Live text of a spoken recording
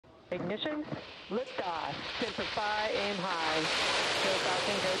Ignition, liftoff, Semper Fi, aim high. Go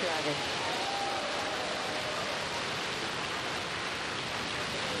Falcon, go Dragon.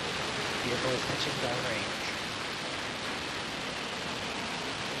 Vehicle is pitching downrange.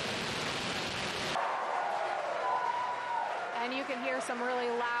 And you can hear some really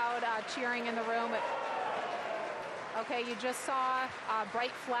loud cheering in the room. Okay, you just saw a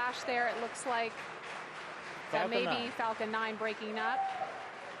bright flash there. It looks like that may be Falcon 9 breaking up.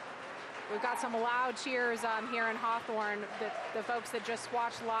 We've got some loud cheers here in Hawthorne. The folks that just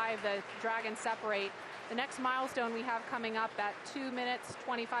watched live the Dragon separate. The next milestone we have coming up at 2 minutes,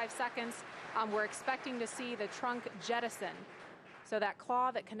 25 seconds, we're expecting to see the trunk jettison. So that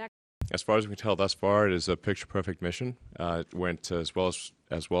claw that connects. As far as we can tell thus far, it is a picture-perfect mission. It went as well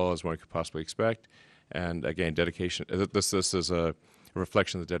as one could possibly expect. And again, dedication. This is a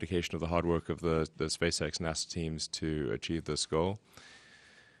reflection of the dedication of the hard work of the SpaceX NASA teams to achieve this goal.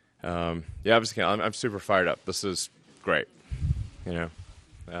 I'm super fired up. This is great.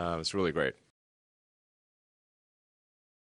 It's really great.